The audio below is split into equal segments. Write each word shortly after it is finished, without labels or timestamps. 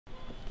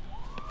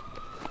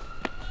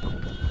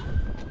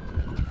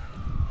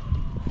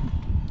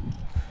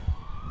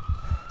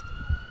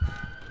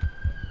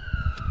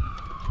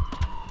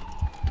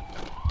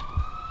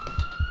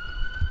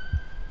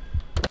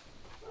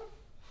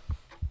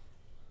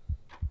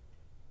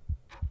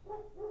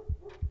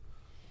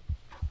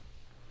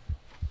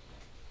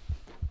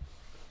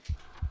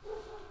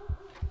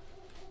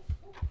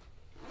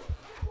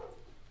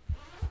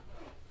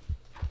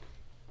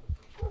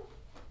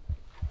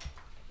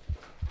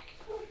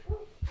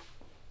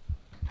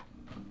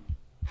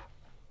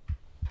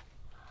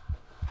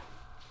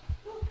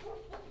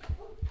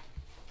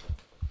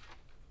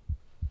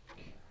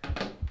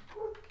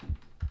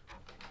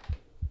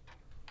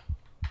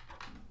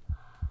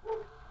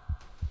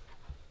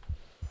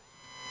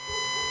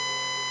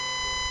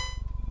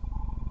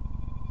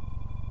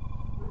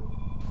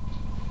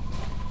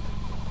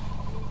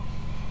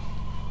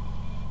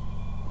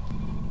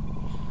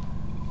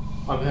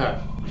I'm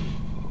here.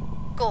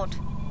 Good.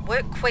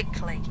 Work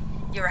quickly.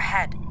 You're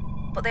ahead.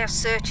 But they are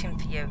searching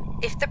for you.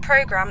 If the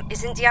program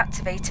isn't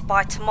deactivated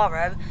by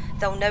tomorrow,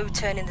 they'll know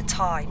turning the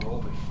tide. We'll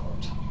all be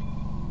fucked.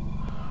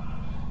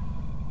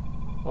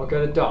 I'll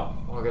get it done.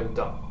 I'll get it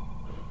done.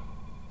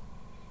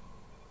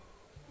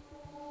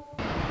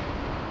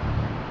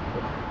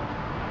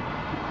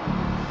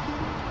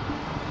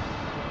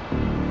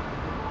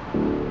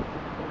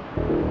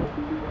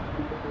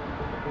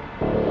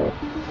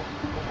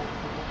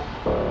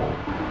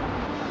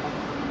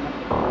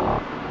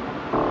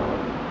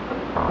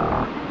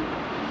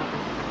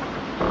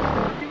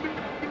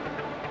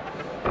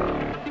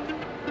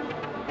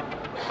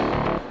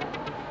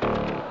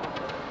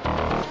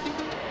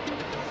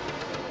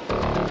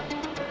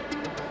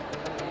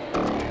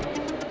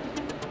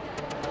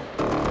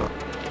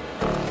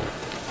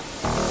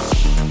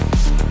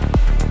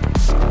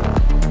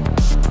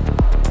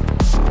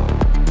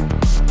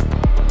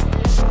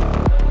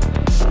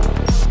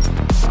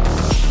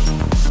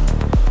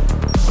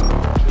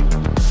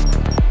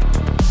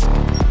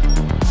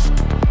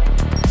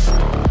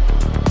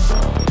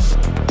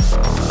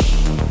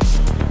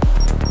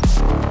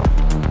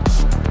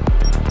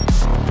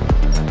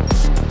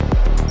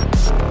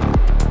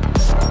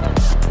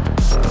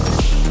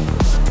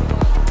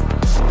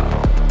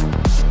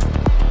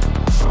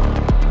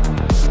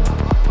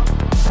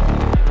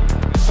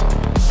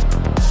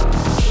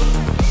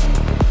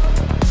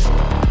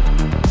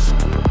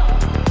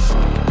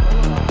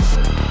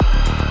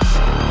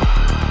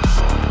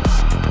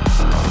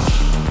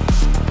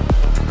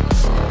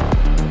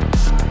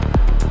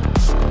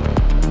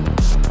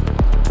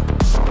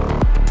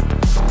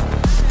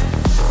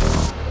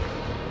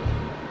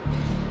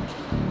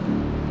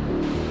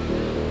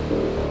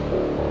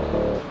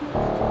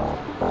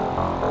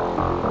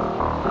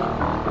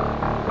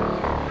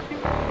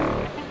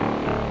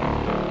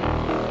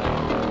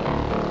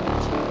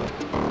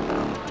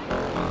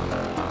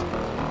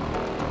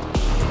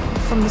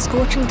 From the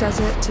scorching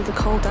desert to the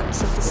cold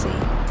depths of the sea,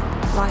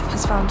 life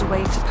has found a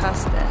way to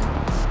persevere.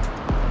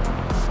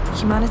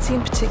 Humanity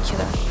in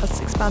particular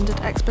has expanded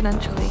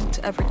exponentially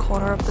to every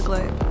corner of the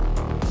globe.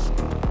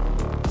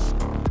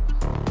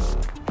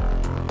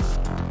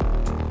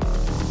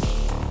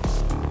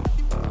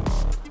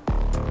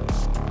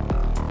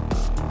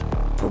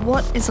 But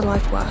what is a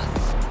life worth?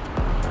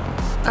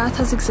 Earth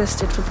has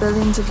existed for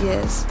billions of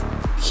years,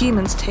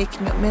 humans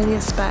taking up merely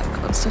a speck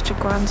on such a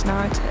grand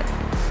narrative.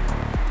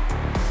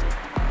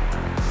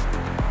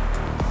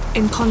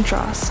 In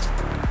contrast,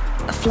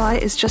 a fly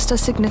is just as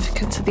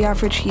significant to the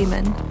average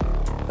human,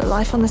 but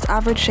life on this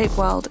average-shaped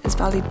world is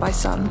valued by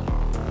some.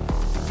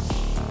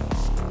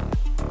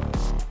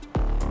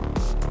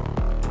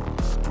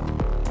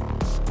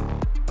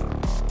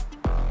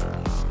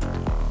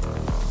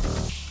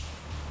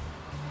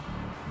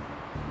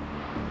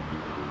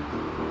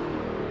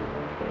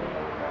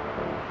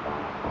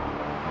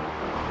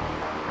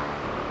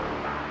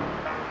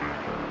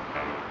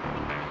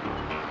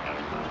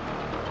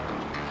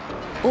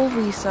 All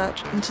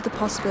research into the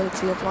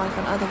possibility of life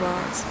on other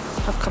worlds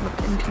have come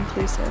up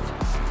inconclusive.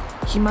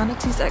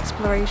 Humanity's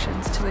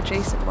explorations to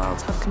adjacent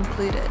worlds have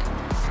concluded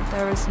that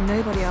there is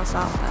nobody else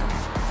out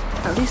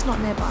there, at least not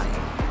nearby.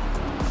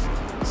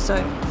 So,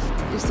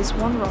 is this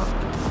one rock,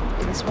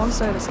 in this one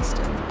solar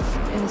system,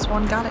 in this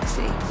one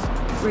galaxy,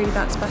 really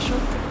that special?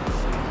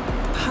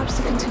 Perhaps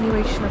the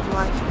continuation of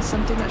life is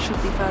something that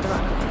should be further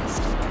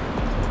analysed.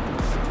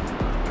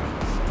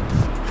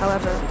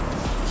 However,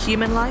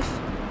 human life?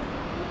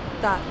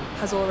 That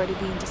has already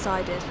been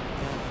decided.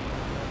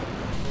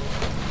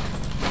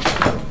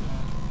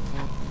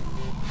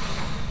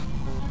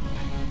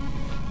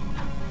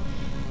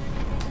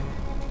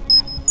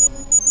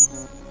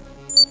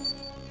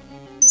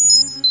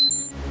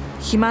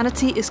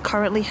 Humanity is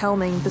currently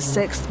helming the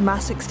 6th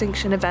mass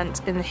extinction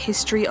event in the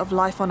history of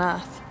life on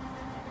Earth.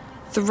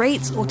 The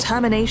rate or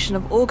termination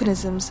of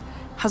organisms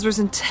has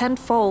risen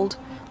tenfold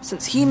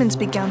since humans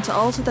began to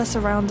alter their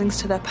surroundings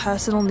to their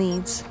personal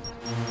needs.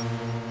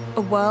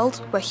 A world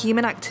where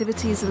human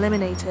activity is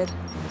eliminated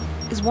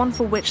is one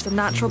for which the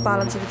natural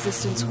balance of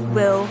existence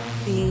will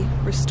be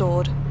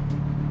restored.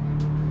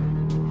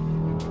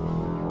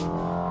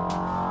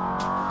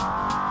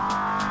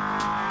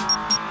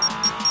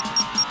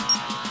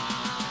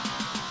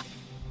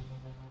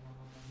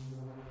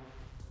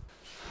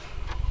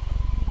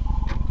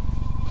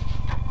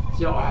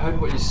 Yeah, I heard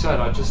what you said.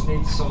 I just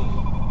need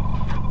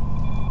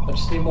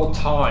more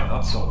time,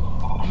 that's all.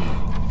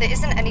 There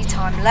isn't any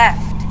time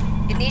left.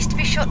 It needs to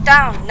be shut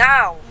down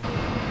now.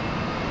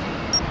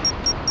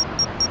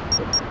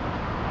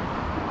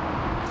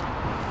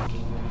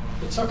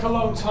 It took a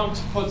long time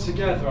to put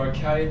together,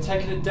 okay? And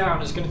taking it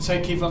down is going to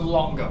take even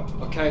longer,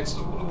 okay?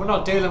 We're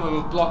not dealing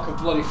with a block of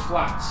bloody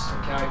flats,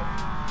 okay?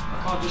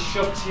 I can't just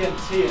shove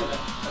TNT in it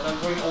and then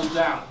bring it all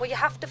down. Well, you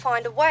have to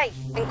find a way,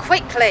 and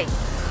quickly.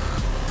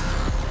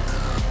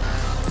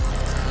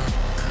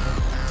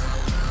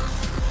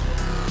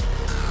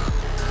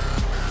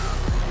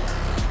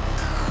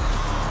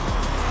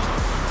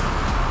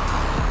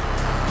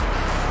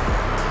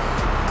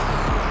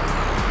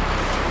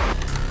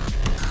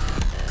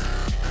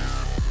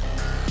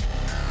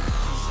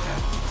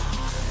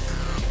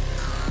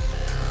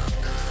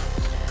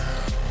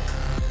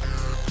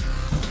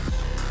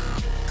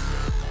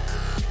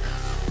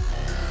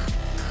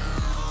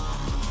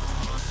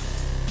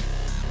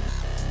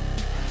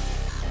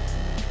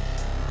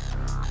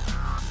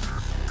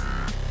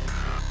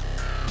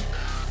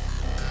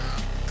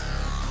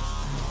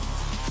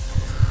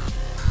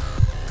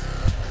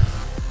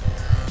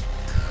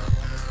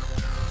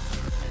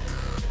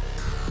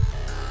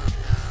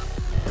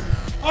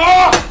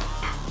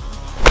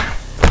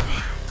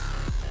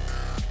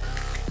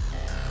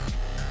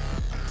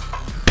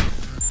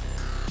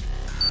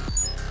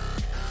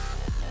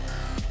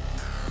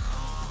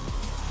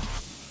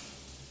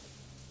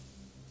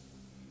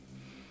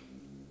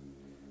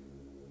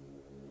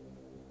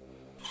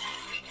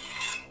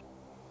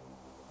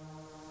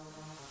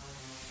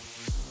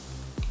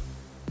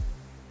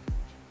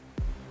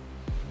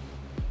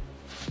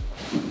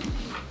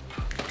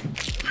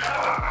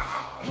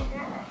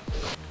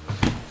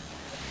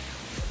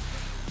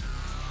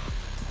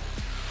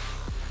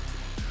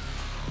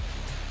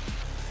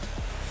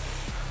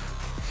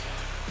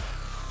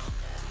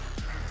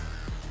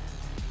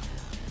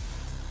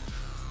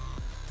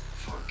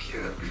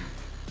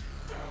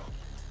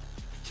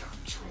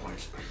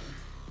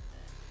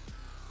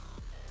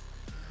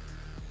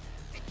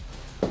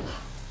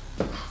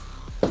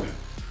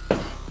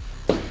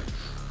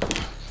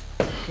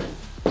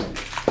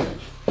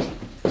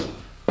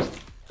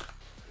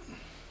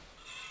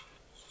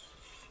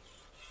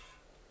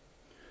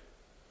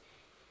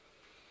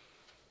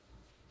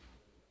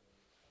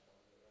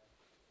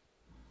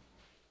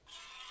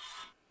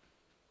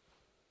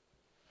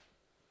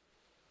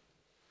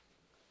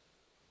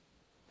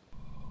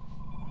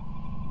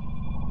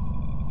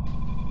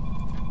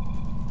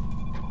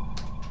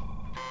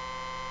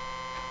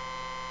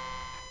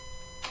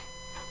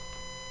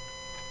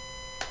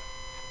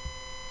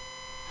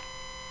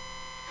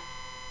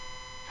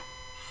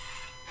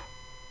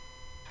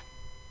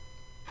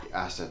 The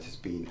asset has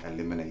been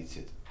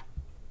eliminated.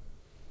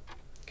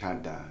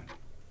 Countdown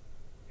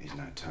is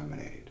now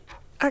terminated.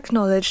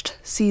 Acknowledged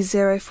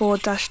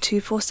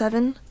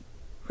C04-247.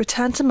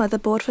 Return to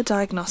motherboard for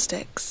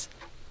diagnostics.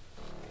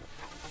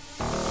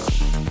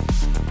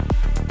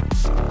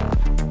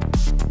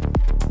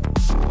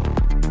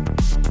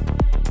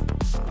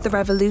 The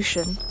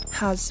revolution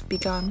has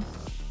begun.